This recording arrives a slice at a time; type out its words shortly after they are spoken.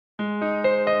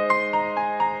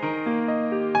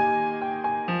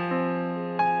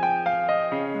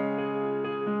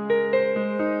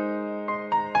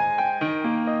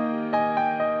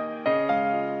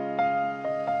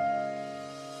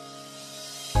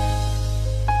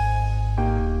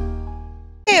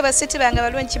Okay, basiti banga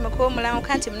balungi muko mulamu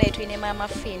kanti mune twine Maama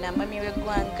Fiina mwami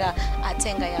w'eggwanga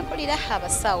atenga yakolera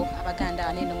abasawo abaganda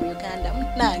anene mu Uganda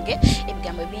munange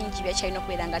ebigambo bingi byakyalina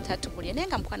okubeera nga tatubulye naye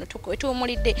nga mukwano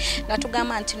tuwumulidde nga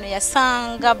tugamba nti no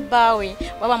yasanga bbawe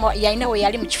waba yalina we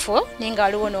yali mu kifo naye nga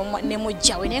waliwo ne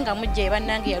mujjawe naye nga mujjawe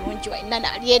bannange yalungi walina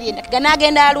naali eri endaka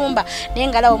n'agenda alumba naye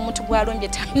nga lawo omuntu gw'alumbye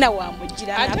talina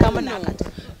wamujjira n'akamu n'akato.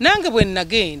 Nange bwe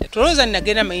nagenda tolowooza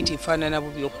nagenda manyi nti nfaanana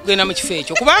bubi okugenda mu kifo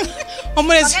ekyo kubanga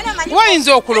omulezi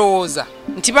wayinza okulowooza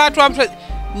nti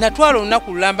natwala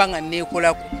olunaku lulamba nga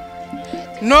neekolako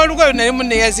n'olugoye nali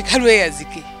munneeyazika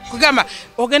lweyazike kugamba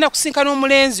ogenda kusinkana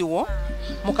omulenzi wo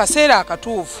mu kaseera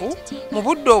akatuufu mu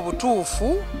budde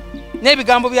obutuufu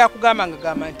n'ebigambo byakugamba nga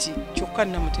gamba nti kyokka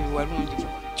Namutebi walungi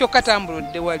kyokka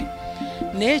tambulodde wali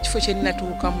naye ekifo kye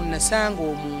nnatuukamu nasanga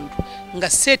omuntu nga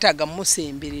seetaaga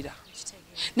mmusemberera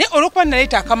ne olwokuba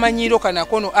naleeta akamanyiiro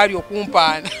kanakono ali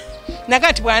okumpaana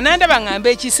naga nti bw'anandaba ngamba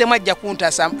ekiisemu ajja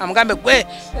kuntasa amugambe gwe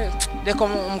leka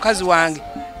omukazi wange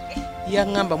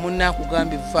yaŋŋamba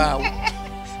munnakugamba evaawo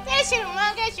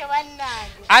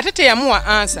ate teyamuwa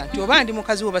ansa nti oba ndi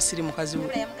mukazi wo basiri mukazi wo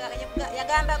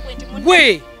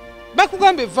gwe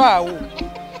bakugamba evaawo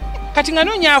kati nga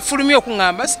noonya afulumye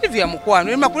okuŋŋamba Silvia mukwano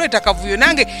lema kuleeta kavuyo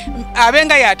nange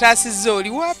abenga yataasizza oli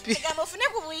wapi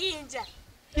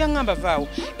yaŋŋamba vaawo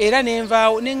era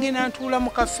nenvaawo nengenda ntuula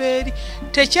mu kafeeri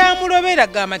tekyamulobera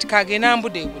gamba nti kagenda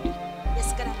mbudeebude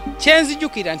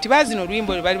kyenzijjukira nti baazina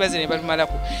oluyimba lwe bali bazina ne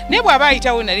balumalako naye bw'aba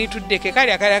ayitawo nali tuddeke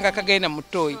kali akalanga kagenda mu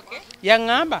ttooyi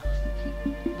yaŋŋamba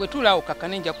bwe tuulaawo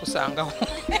kakane nja kusangawo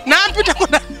nampitako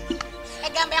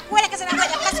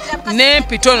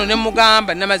nempitono ne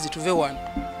mugamba namazi tuve wano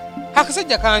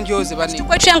akasajja kanjooze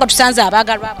banekwetyanga tusanze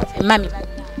abaagalwa abaffe mami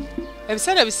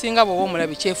ebiseera bisinga bw'oba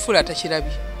omulabi kyefula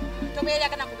takirabye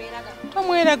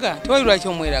tomweraga tewali lwaki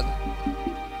omweraga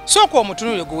sooka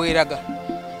omutunule gwe weeraga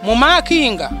mu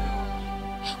maakinga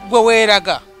gwe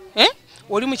weeraga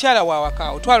oli mukyala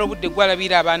waawaka otwala obudde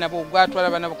gwalabira abaana bo gwatwala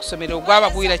abaana bo kusomera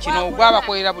ogwababuira kino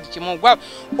ogwabakolera buli kimu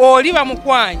oli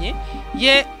bamukwanye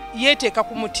yeeteeka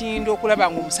ku mutindo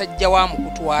okulaba nga omusajja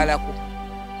wamukutwalako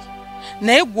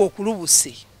naye gwe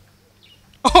okulubuse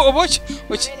oba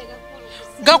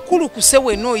gakulukuse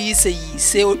wenna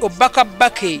oyiiseyiise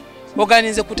obbakabbake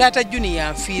oganize ku taata Juni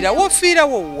yanfiira wofiira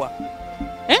wowa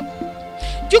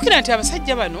jjukira nti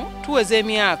abasajja bano tuweza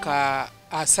emyaka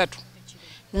 3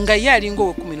 nga ye alinga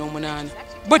owe 18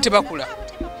 bo tebakula.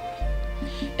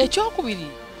 Ekyokubiri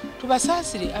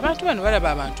tubasaasire abantu bano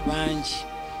balaba abantu bangi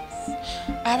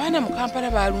abaana mu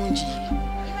Kampala balungi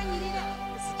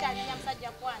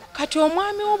kati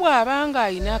omwami wo bw'abanga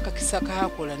alina akakisa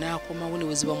kaakola n'akomawo ne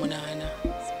weziba 8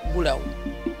 gulawo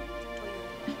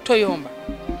toyomba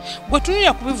gwe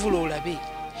tunira ku bivulu olabe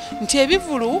nti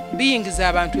ebivulu biyingiza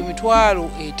abantu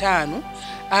 5,000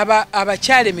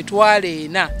 abakyala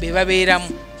 4,000 be babeeramu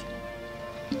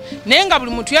naye nga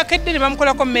buli muntu yakedde ne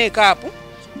bamukolako make-up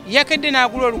yakedde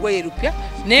n'agula olugoye lupya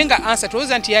naye nga ansa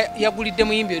tolowooza nti yagulidde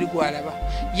muyimbi oli gwalaba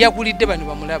yagulidde bano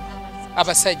bamulaba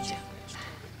abasajja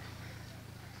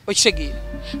okitegeera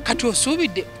kati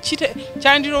osuubidde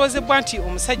kyandirowoozebwa nti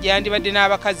omusajja yandibadde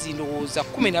n'abakazi ndowooza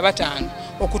 15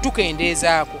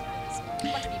 okutukendeezaako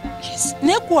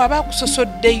naye gwe aba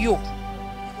akusosoddeyo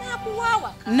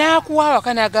n'akuwaawa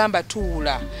kanagamba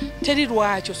tuula teri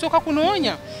lwakyo sooka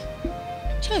kunoonya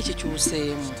kyali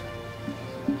kikyuseemu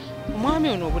omwami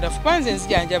ono obunafu panze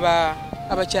nzijanjaba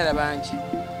abakyala bangi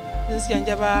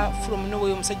nzijanjaba from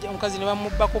nowhere omukazi ne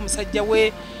bamubbako omusajja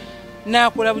we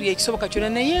nakola buli ekisoboka kyonna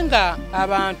naye nga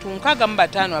abantu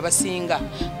 65 abasinga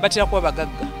batera kuba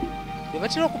bagagga be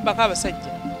batera okubbako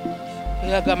abasajja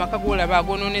eraga amaka golaba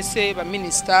agononese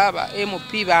baminisita ba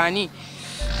MP baani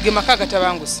ge maka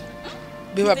gatabanguse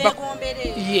be babbako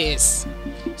yes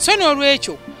so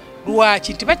n'olwekyo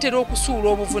lwaki nti batera okusuula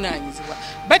obuvunaanyizibwa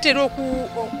batera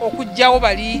okujjawo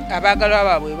bali abaagalwa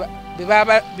baabwe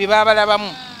be babalabamu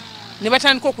ne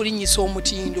batandika okulinnyisa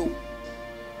omutindo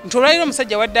nti olwaliro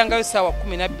omusajja waddangayo essaawa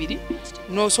 12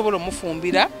 n'osobola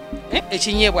omufumbira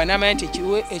ekinyeebwa n'amanya nti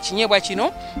ekinyeebwa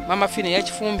kino Maama Fiina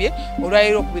yakifumbye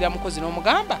olwaliro okubira mukozi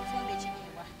n'omugamba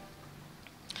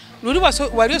luli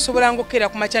wali osobolanga okkeera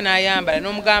ku makya n'ayambala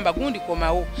n'omugamba gundi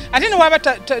komawo ate ne waba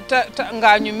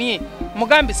ng'anyumye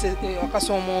mugambise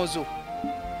akasoomoozo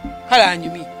kale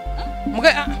anyumye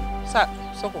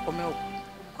sooka okomewo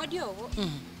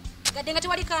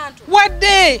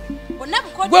wadde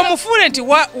gwe mufuule nti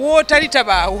wootali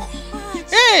tabaawo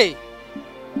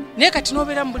naye kati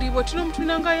n'obeera mu buliibwe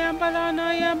tinoomutuna nga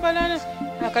ayambala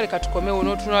akale katukomewo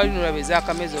n'otunali nolaba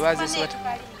ez'akameeza oba zesibata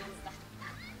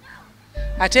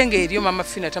ate ng'eriyo Maama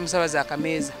Fiina tamusaba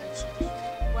z'akameeza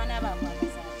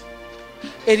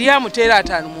eryamuteera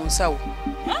 5 mu nsawo.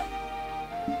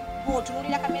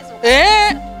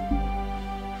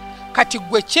 Kati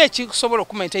gwe ki kusobola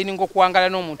okumaintaininga okuwangala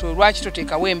n'omuntu lwaki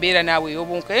toteekawo embeera naawe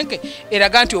ey'obunkenke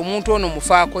eraga nti omuntu ono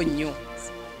mufaako nnyo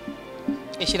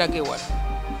ekiraga ewala.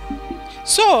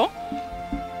 So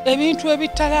ebintu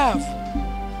ebitalaavu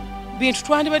bintu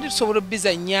twandibadde tusobola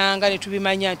obbizannyanga ne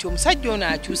tubimanya nti omusajja ono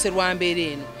akyuse lwa mbeera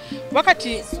eno.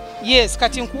 Wakati yes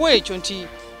kati nkuwa ekyo nti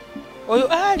oyo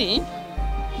ali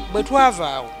bwe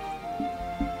twavaawo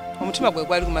omutima gwe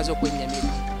gwali gumaze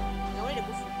okwennyamira.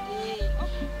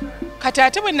 Kati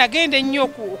ate bwe nagenda ennyo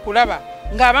okulaba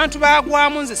ng'abantu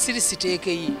baagwamu nze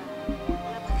sirisiteekeyi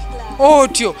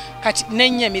otyo kati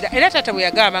nennyamira. Era taata bwe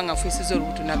yagamba nga nfuisiza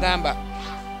olubuto nagamba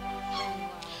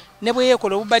ne bwe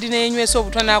yeekola obubadi neenywesa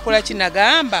obutwa n'akola ki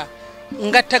nagamba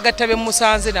ngattagatta be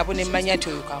musanze nabo ne mmanya nti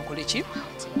oyo kankole ki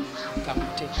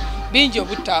kamute bingi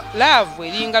obutta laavu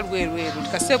eringa lwerweru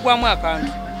tikaseegwamu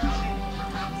akantu.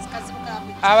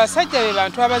 Abasajja be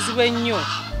bantu abazibu ennyo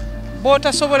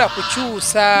b'otasobola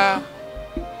kukyusa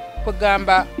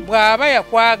kwegamba bw'aba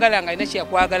yakwagala nga alina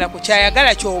kyeyakwagala ku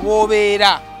kyayagala ky'oba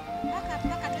obeera.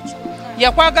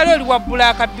 Yakwagala oli wabbula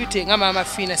akabyute nga Maama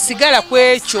Fiina sigala ku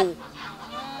ekyo.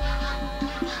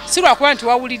 Si lwakuba nti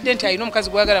wawulidde nti alina omukazi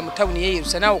gwagala mu tawuni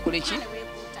yeyerusa naawe okole ki.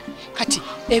 Kati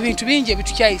ebintu bingi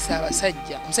ebitukyayisa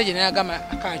abasajja. Omusajja naye agamba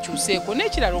akankyuseeko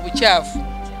n'ekirala obukyafu.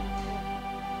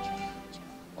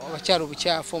 Abakyala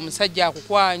obukyafu omusajja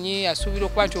akukwanye asuubira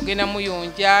okuba nti ogenda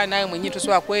muyonja naye mwennyini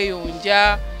tosobola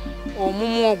kweyonja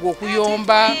omumu ogwo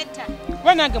okuyomba.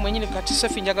 Kuba nange mwennyini kati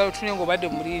Sofi njagala otune ng'obadde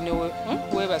mulirine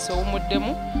weebase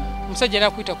owumuddemu omusajja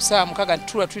nakuyita ku ssaawa 6 nti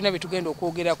tuula tulina bye tugenda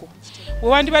okwogerako. We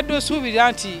wandibadde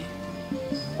osuubirira nti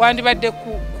wandibadde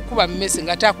kukuba mmese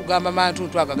nga taakugamba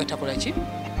mantuntu ago agatakola ki.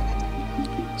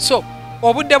 So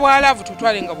obudde bwa laavu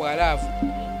tutwale nga bwa laavu,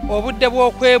 obudde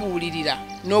bw'okwebuulirira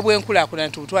n'obwenkulaakulana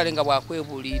tubutwale nga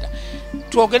bwakwebuulirira.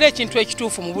 Twogere ekintu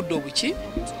ekituufu mu budde obuki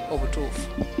obutuufu.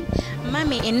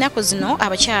 Mami ennaku zino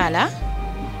abakyala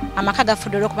amaka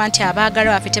gafudde okuba nti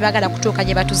abaagala baffe tebaagala kutuuka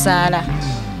gye batuzaala.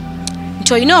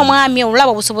 Nti olina omwami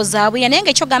olulaba obusobozi abulya naye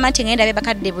nga ekyogamba nti ngenda be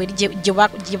bakadde bweri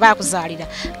gye baakuzaalira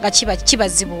nga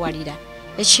kibazibuwalira.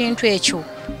 Ekintu ekyo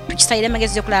tukisalira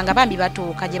amagezi okulanga bambi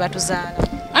batuuka gye batuzaala.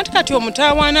 Anti kati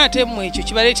omutaawaana ate mu ekyo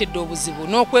kibaleetedde obuzibu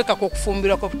n'okwekako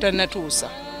okufumbirwa kw'obutannatuusa.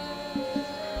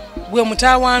 Gwe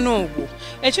mutaawaana ogwo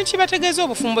ekyo kibategeeza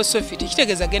obufumbo Sofi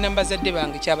tekitegeeza genda mu bazadde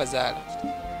bange kyabazaala.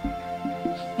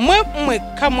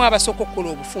 Mwekka abasooka okukola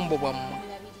obufumbo bwammwe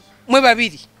mwe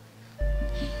babiri.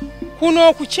 Kuno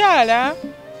okukyala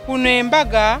kuno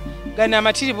embaga gana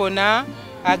amatiribona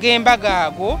ag'embaga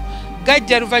ago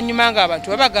gajja luvannyuma ng'abantu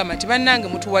babagamba nti bannange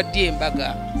mutuwadde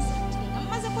embaga.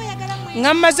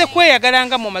 Nga mmaze kweyagala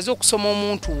nga mumaze okusoma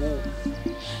omuntu wo.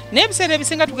 N'ebiseera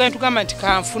ebisinga tugenda tugamba nti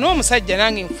kanfune omusajja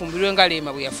nange nfumbirwe nga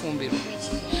Rema bwe yafumbirwa.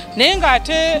 Naye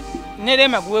ng'ate ne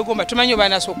Rema gwe weegomba tumanyi oba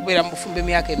anaasa okubeera mu bufumbo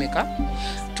emyaka emeka.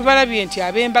 Tubalabye nti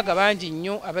ab'embaga bangi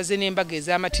nnyo abaze n'embaga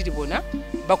ez'amatiribona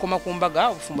bakoma ku mbaga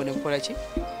obufumbo ne bukola ki.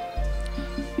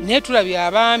 Naye tulabye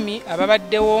abaami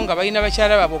ababaddewo nga balina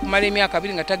bakyala baabwe okumala emyaka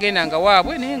 2 nga tagendanga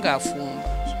waabwe naye ng'afumba.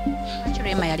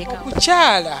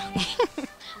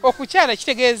 Okukyala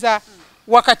kitegeeza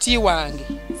wakati wange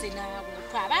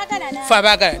fe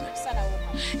abaagalana.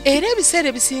 Era ebiseera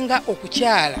ebisinga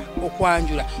okukyala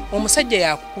okwanjula omusajja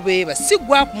yakubeeba si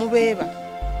gwa kumubeeba.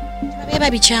 Babeeba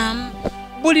bikyamu.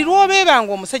 Buli lw'obeeba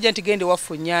nga omusajja nti gende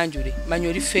waffe onnyanjule manya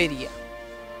oli feria.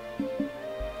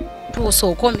 Tuusa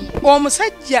okomye.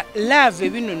 Omusajja laava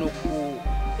ebinono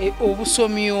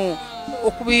obusomyo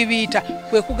okubibiita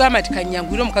kwe kugamba nti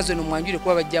kanyangwire omukazi ono mwanjule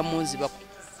kuba bajja munzibako.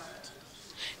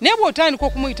 Naye bw'otandika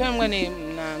okumuyita mwana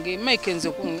nange Mike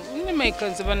Kenzo ne Mike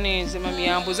Kenzo baneze mami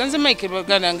yambuza nze Mike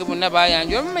baganda nange bonna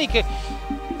bayanjula Mike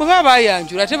bwe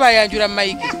bayanjula ate bayanjula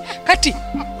Mike kati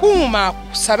kuuma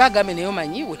kusaba game nayo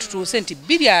manyi we tutuuse nti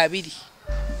 2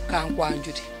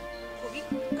 kankwanjule.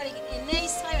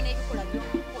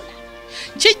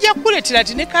 Kijja kuleetera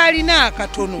nti ne kaalina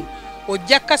akatono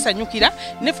ojja kasanyukira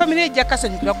ne family ejja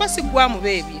kasanyukira kwa sigwamu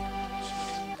beebi.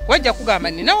 Wajja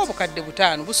kugamba ninawo obukadde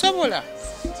 5 busobola.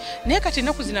 Naye kati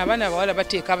ennaku zino abaana abawala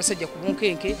bateeka abasajja ku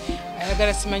bunkenke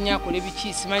ayagala simanya akole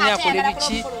biki simanya akole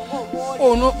biki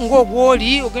ono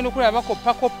ng'ogwoli ogenda okulaba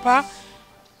bakoppa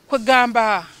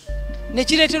kwegamba ne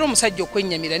kireetera omusajja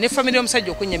okwennyamira ne family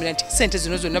y'omusajja okwennyamira nti sente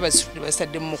zino zonna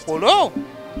basadde mu mukolo.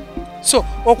 So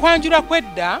okwanjula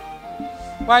kwedda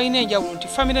walina enjawulo nti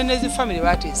family nezi family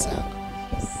bateesanga.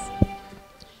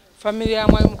 Family ya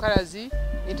mwayi mukalazi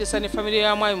neteesa ne family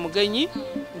ya mwayi mugenyi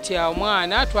nti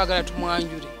omwana twagala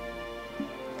tumwanjule.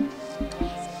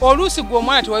 Oluusi gwe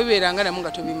omwana tewabibeeranga namu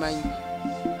nga tobimanyi.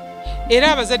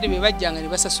 era abazadde be bajjanga ne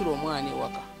basasula omwana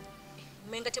ewaka.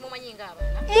 Mmenga temumanyi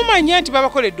ng'abaana. Mumanya nti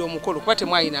babakoledde omukolo kuba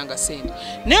temwayinanga ssente.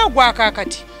 Naye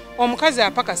ogwakaakati omukazi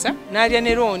apakasa n'alya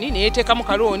ne looni ne yeeteekamu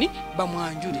kalooni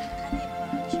bamwanjule.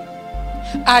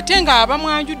 Ate nga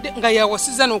abamwanjudde nga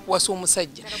yawasiza n'okuwasa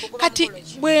omusajja. Kati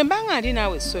bwe mba nga ndi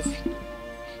naawe Sophie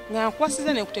nga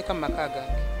nkuwasiza ne nkuteeka mu maka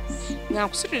gange nga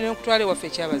nkusitule ne nkutwala ewaffe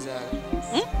ekyabazaala.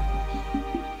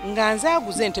 Nga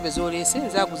nzaaguze entebe z'oleese,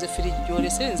 nzaaguze firiji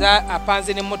gy'oleese,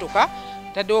 apanze n'emmotoka,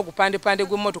 taddewo ogupandepande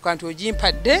gw'emmotoka nti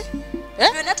ogimpadde.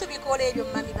 Byonna tubikola ebyo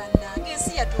mami bannange,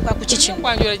 ensi yatuuka ku kiki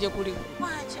kwanjula gye kuli.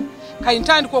 Kati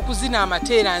ntandika okuzina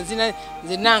amateera nzina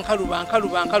nzenna nkaluba.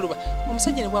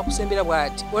 Omusajja ne bwakusembera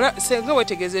bw'ati. Senga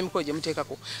weetegeeza emikolo gye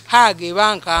muteekako. Haaga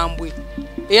eba nkambwe.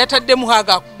 Eyataddemu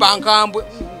haaga akuba nkambwe.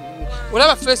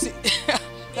 Olaba fesi.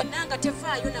 Ennanga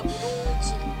tefaayo na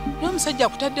bulungi. N'omusajja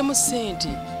akutaddemu ssente.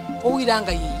 Owulira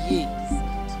nga yeye.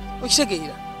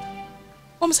 Okitegeera?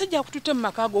 Omusajja akututte mu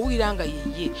maka go owulira nga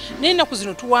yeye. Naye ennaku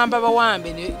zino tuwamba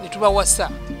bawambe ne tubawasa.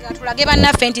 Nga tulage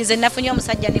bannaffe nti nze nafunye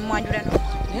omusajja ne mwanjula no.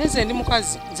 Naye nze ndi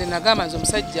mukazi, nze nagamba nze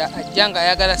omusajja ajja nga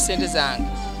ayagala ssente zange.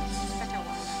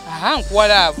 Aha, nkuwa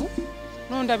laavu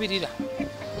n'ondabirira.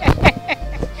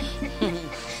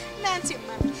 Nanti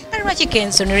mami. Lwaki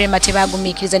Kenzo ne Rema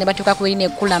tebagumiikiriza ne batuuka ku erina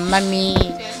ekkula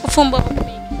mami? Bufumbo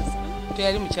bugumiikiriza.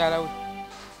 Teyali mukyala we.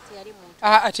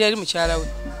 Teyali mukyala we.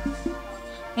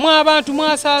 Mwa abantu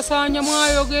mwasaasaanya,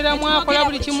 mwayogera, mwakola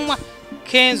buli kimu.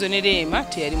 Kenzo ne Rema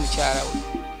teyali mukyala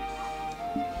we.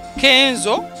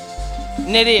 Kenzo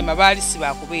ne Rema baali si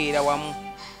baakubeera wamu.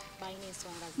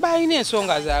 Balina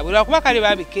ensonga zaabwe. Lwakuba kale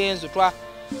baabi Kenzo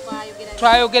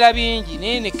twayogera bingi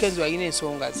naye ne Kenzo alina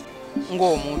ensonga ze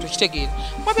ng'omuntu kitegeera.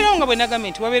 Wabeerawo nga bwe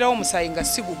nagambye nti wabeerawo omusaayi nga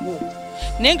si gugwo.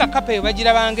 Naye nga kapa eyo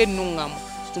bagirabanga ennuŋŋamu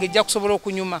ng'ejja kusobola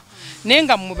okunyuma. Naye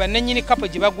nga mmwe bannannyini kapa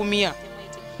gye bagumya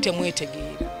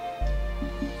temwetegeera.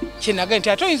 Kyenagambye nti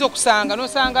ate oyinza okusanga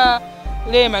n'osanga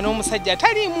Rema n'omusajja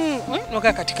taliimu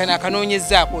noga kati kana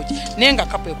akanoonyezzaako ki. Naye nga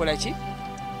kapa ekola ki?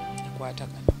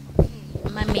 Ekwatagana.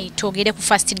 Mami togere ku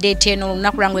first date eno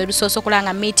olunaku lwange olusoose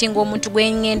okulanga meeting omuntu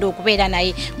gwengenda okubeera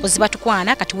naye kuziba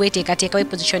tukwana kati weeteekateeka we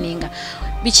positioninga.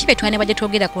 Biki bye twane bajja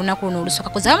twogera ku lunaku luno olusooka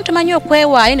kuza abantu tumanyi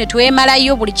okwewaayo ne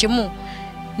twemalayo buli kimu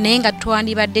naye nga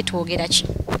twandibadde twogera ki?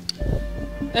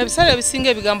 Ebiseera ebisinga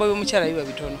ebigambo by'omukyala biba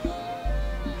bitono.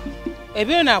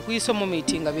 Ebyo naakuyisa mu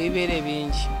meeting nga bibeera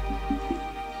ebingi.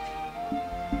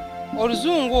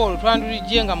 Oluzungu olwo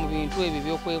twandulijjenga mu bintu ebyo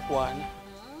by'okwekwana.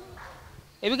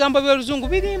 Ebigambo by'oluzungu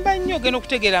birimba nnyo ogenda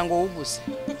okutegeera ng'owuguse.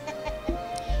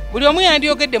 Buli omu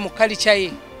yandiyogedde mu kalica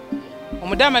ye.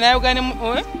 Omudaama n'ayogera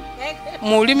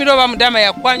mu lulimi lw'oba mudaama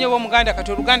yakwanya oba omuganda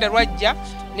kati oluganda lwajja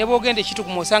ne bwogenda ekituku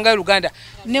muosangayo oluganda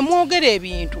ne mwogera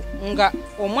ebintu nga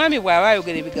omwami bw'aba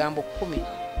ayogera ebigambo 10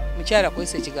 mukyala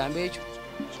kwesa ekigambo ekyo.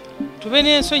 Tube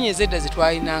n'ensonyi ez'edda ze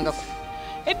twalinangako.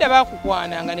 Edda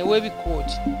baakukwananga ne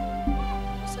weebikooti.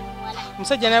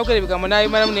 Omusajja n'ayogera ebigambo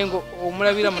n'abimalamu naye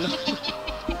ng'omulabira muno.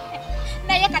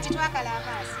 Naye kati twakala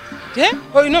amaasi.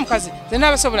 Olina omukazi nze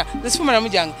n'abasobola nze sifumala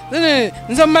mujange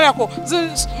nze mumalako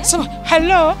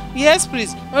hello yes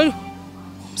please.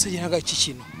 Omusajja naga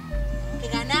kikino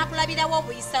n'akulabirawo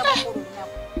obuyisa bukulu.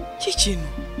 Kikino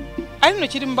ali no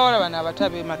kiri mu bawala bano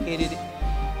abatabe makerere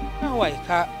awaye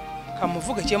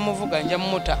kamuvuga kyemuvuga nja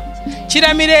mmuta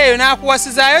kiramira eyo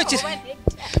n'akuwasizaayo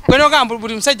gwe n'ogamba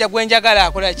buli musajja gwenjagala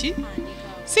akola ki?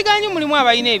 Siganyi mulimu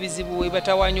abalina ebizibu we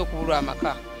batawaanya okubulwa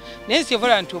amaka. Naye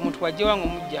sivola nti omuntu wajja wange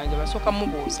omujjanja basooka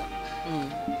mubuuza.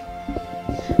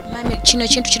 Mami kino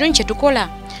kintu kirungi kye tukola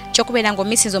kyokubeera nga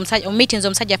omeetinze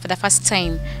omusajja for the first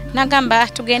time. Nagamba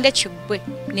tugende kiggwe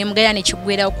ne mugenda ne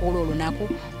kiggwerawo ku olunaku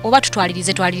oba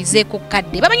twalirizeeko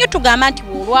kadde. Bamanyi tugamba nti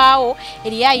olwawo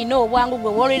eriyo ayina obwangu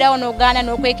gwe woolirawo n'ogaana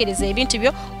n'okwekereza ebintu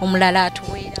byo omulala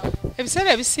atuweerawo.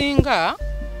 Ebiseera ebisinga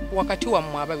wakati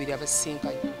wammwe ababiri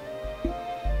abasisinkanye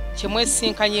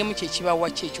kyemwesisinkanyeemu kyekibawa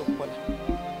ki ekyokukola.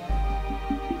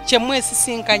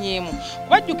 Kyemwesisinkanyeemu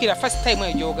kubajjukira first time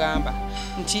eyo gy'ogamba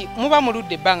nti muba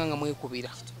muludde ebbanga nga mwekubira,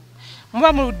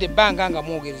 muba muludde ebbanga nga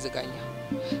mwogerezeganya,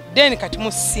 then kati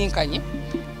musisinkanye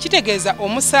kitegeeza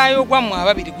omusaayi ogwammwe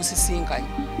ababiri gusisinkanye.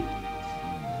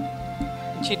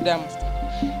 Kiddamu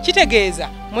kitegeeza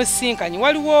musisinkanye.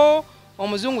 Waliwo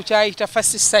omuzungu kyayita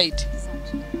first sight.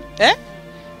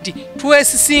 Nti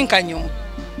twesisinkanye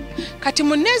kati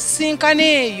muneesisinkana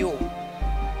eyo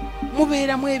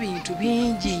mubeeramu ebintu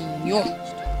bingi nnyo.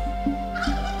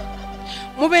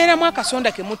 Mubeeramu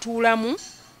akasonda ke mutuulamu,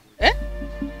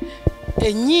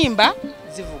 ennyimba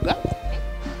zivuga,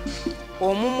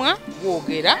 omumwa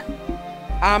gwogera,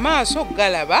 amaaso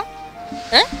galaba,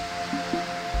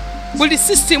 buli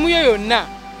sisitimu yo yonna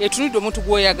etunudde omuntu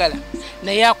gw'oyagala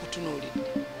naye akutunuulira.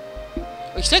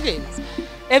 Ekitegeera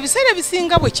ebiseera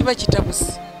bisinga bwe kiba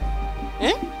kitabusi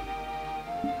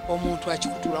omuntu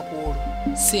akikutula ku olwo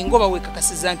singa oba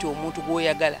weekakasiza nti omuntu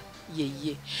gw'oyagala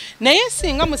yeye naye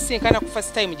singa musinkana ku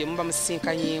first time gye muba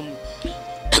musinkanyeemu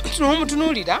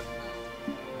n'omutunuulira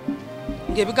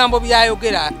ng'ebigambo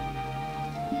byayogera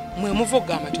mwe muva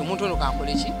okugamba nti omuntu ono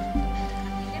kankole ki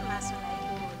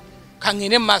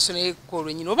kaŋŋende mu maaso naye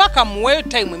kolwenyini oba kamuweyo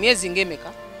time emyezi ng'emeka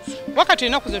wakati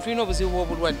enaku zino tulina obuzibu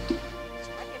bw'obulwadde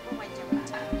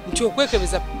nti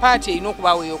okwekebeza paati erina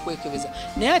okubaawo ey'okwekebeza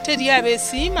naye ate eri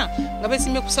abeesiima nga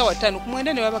beesiimye ku ssaawa 5 ku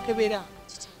 9 ne babakebera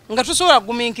nga tosobola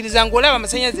kugumiikiriza ng'olaba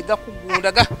amasannyalaze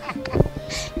gakugunda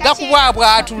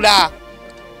gakubwabwatula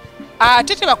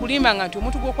ate tebakulimbanga nti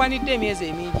omuntu gw'okwanidde emyezi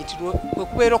emingi kwe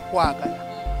kubeera okukwagala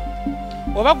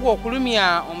oba gwe okulumya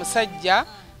omusajja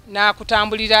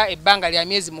n'akutambulira ebbanga lya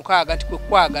myezi 6 nti kwe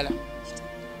kwagala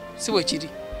si bwe kiri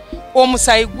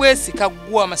omusayi gwesika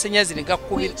gwa amasannyalaze ne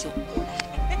gakkubira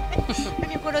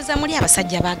Mikoloza muri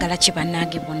abasajja baagala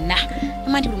kibannage bonna.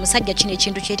 Amandi buli musajja kino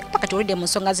ekintu kyeti pakati olide mu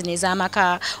nsonga zino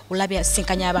ez'amaka olabye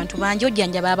asinkanya abantu bangi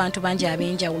ojjanjaba abantu bangi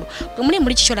ab'enjawulo. Bwe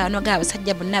muri kichola ano ga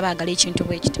abasajja bonna baagala ekintu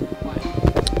bwe kiti.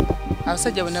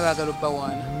 Abasajja bonna baagala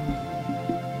obbawaana.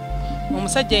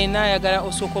 Omusajja yenna ayagala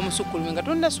osooka omusukkulumi nga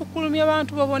tonna sukkulumya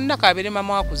abantu bonna kabeere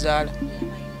mama wakuzaala.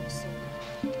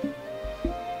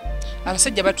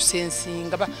 Abasajja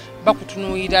batusensinga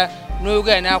bakutunuulira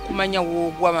n'oyogera n'akumanya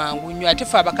woogwa mangu nnyo ate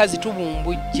ffe abakazi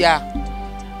tubumbujja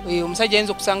omusajja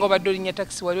ayinza okusanga obadde olinnya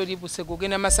takisi wali oli Busego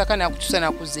ogenda Masaka n'akukyusa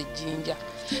n'akuzza ejjinja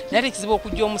naye ate kizibu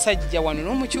okujja omusajja wano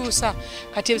n'omukyusa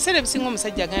kati ebiseera ebisinga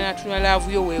omusajja agenda n'atuna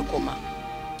laavu yo weekoma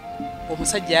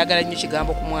omusajja ayagala nnyo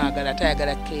kigambo kumwagala ate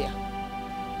ayagala keya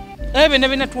byonna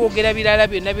byonna twogera birala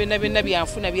byonna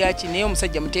byanfuna byaki naye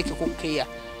omusajja muteekeko keya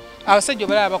abasajja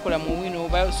balaba bakola mu wino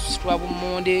basitwa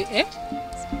bumonde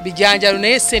bijanjalo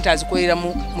naye sente azikolera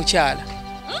mukyala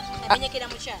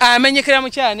amenyekera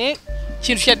mukyala ne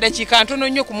kintu kya ddakiika ntono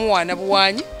nnyo kumuwaana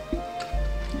buwaanyi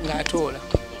ng'atoola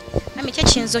Mami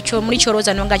ky'ekiyinza ky'omuli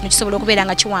kyolowooza no nga kino kisobola okubeera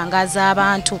nga kiwangaaza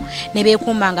abantu ne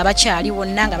beekuuma nga bakyali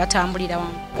wonna nga batambulira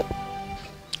wamu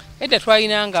edda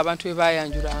twalinanga abantu be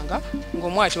baayanjulanga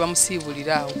ng'omwala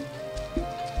tebamusiibulira awo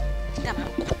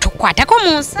tukwatako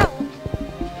mu nsawo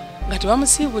nga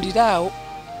tebamusiibulira awo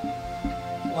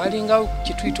walinga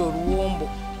kituyita oluwombo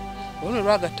olwo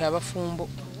lwagatta abafumbo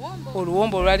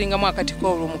oluwombo olwalingamu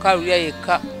akatiko olwo omukaala ulya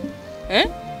yekka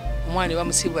omwana ne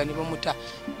bamusiibula ne bamuta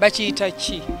bakiyita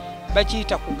ki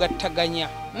bakiyita kugattaganya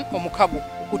omukago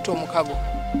okutta omukago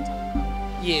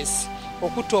yes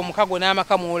okutta omukago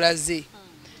n'amaka mwolaze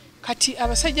kati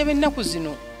abasajja b'ennaku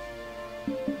zino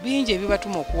bingi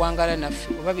ebibatuma okuwangala naffe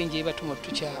oba bingi ebibatuma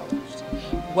otukyawa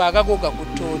gwagago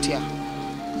gakutta otya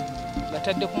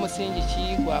batadde ku musingi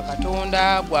ki gwa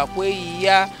Katonda gwa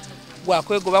kweyiya gwa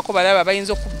kwegobako balaba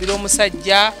bayinza okubbira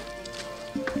omusajja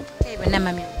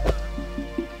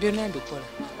byonna mbikola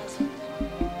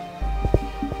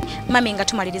Mami nga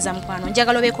tumaliriza mukwano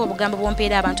njagala obeeko obugambo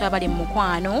bw'ompeera abantu abali mu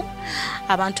mukwano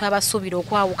abantu abasuubira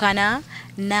okwawukana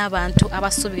n'abantu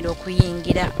abasuubira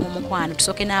okuyingira mu mukwano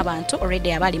tusooke n'abantu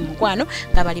already abali mu mukwano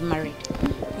nga bali married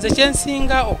nze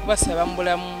kyensinga okubasaba mu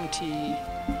bulamu nti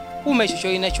kuuma ekyo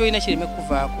kyolina kireme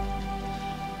kuvaako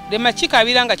lema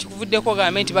kikaabira nga kikuvuddeko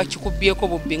gambe nti bakikubbyeko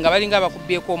bubbi nga balinga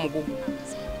bakubbyeko omugugu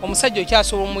omusajja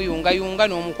okyasobola omuyungayunga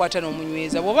n'omukwata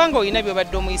n'omunyweza bw'obanga olina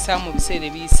byobadde omuyisaamu mu biseera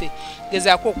ebiyise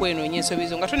gezaako okwenoonya ensobi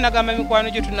zo nga tonagamba mikwano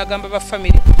gyo tonagamba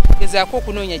bafamire gezaako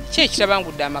okunoonya ki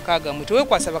ekitabangudde amaka gammwe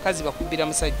teweekwasa bakazi bakubbira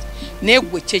musajja naye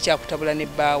ggwe ki ekyakutabula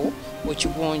n'ebbaawo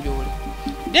okigonjoole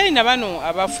deni na bano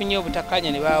abafunye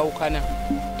obutakkaanya ne baawukana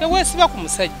teweesiba ku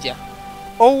musajja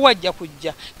owuwajja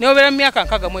kujja naye obeera mu myaka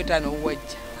 65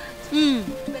 owuwajja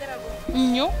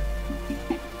nnyo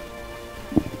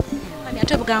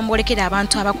ate obugambo olekera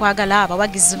abantu abakwagala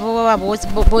abawagizi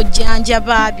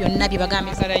bojjanjaba byonna bye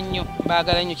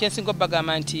baagala nnyo kyensinga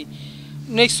obagamba nti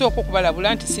nekisooka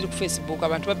okubalabula nti siri ku Facebook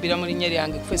abantu babbira mu linnya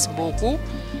lyange ku Facebook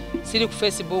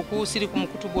siri ku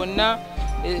mukutu gwonna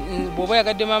bw'oba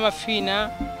oyagadde Maama Fiina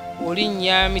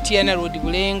olinnya Mityana Road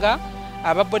Bulenga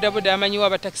ababodaboda bamanyiwo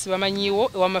abatakisi bamanyiwo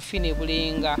ewa Fiina e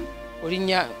Bulenga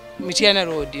olinnya Mityana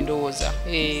Road ndowooza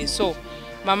so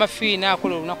Maama Fiina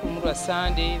akola olunaku lumu lwa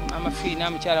Sunday Maama Fiina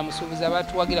mukyala musuubuzi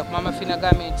abatuwagira ku Maama Fiina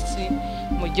Garments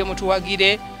mujje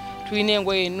mutuwagire tulina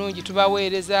engoye ennungi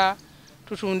tubaweereza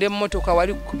tutunde emmotoka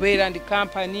wali kubeera ndi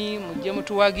company mujje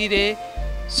mutuwagire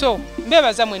so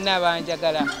mbebaza mwenna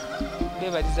abanjagala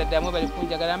mbebaliza ddamwe bali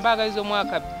kunjagala mbaagaliza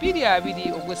omwaka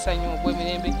 2020 ogw'essanyu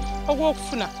ogw'emirembe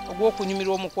ogw'okufuna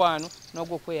ogw'okunyumirwa omukwano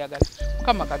n'ogw'okweyagala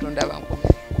Mukama Katonda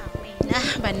abankomere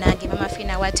bano bannange Maama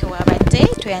Fiina wate wabadde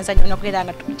toyanza nnyo okubeera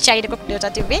nga tukyayireko ku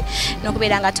Dota TV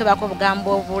n'okubeera nga tubako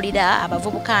obugambo obuwulira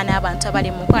abavubuka n'abantu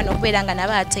abali mu nkwano okubeera nga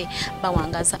nabo ate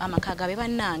bawangaza amaka gaabwe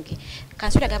bannange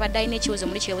kansula gabadde alina ekibuuzo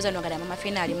muli kyebuuza nogala Maama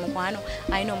Fiina ali mu nkwano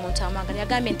alina omuntu amwagala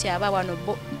yagambye nti aba wano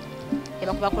bo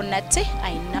ebakubako natte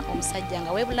ayina omusajja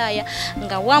nga webulaaya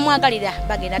nga wamwagalira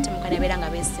bagenda ate mukana beera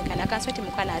nga beesinkana kansula ti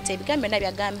mukana ate ebigambo byonna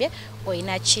byagambye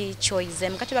olina ki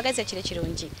kyoyizemu kati bagaiza ekiro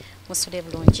kirungi musule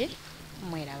bulungi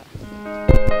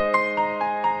mweraba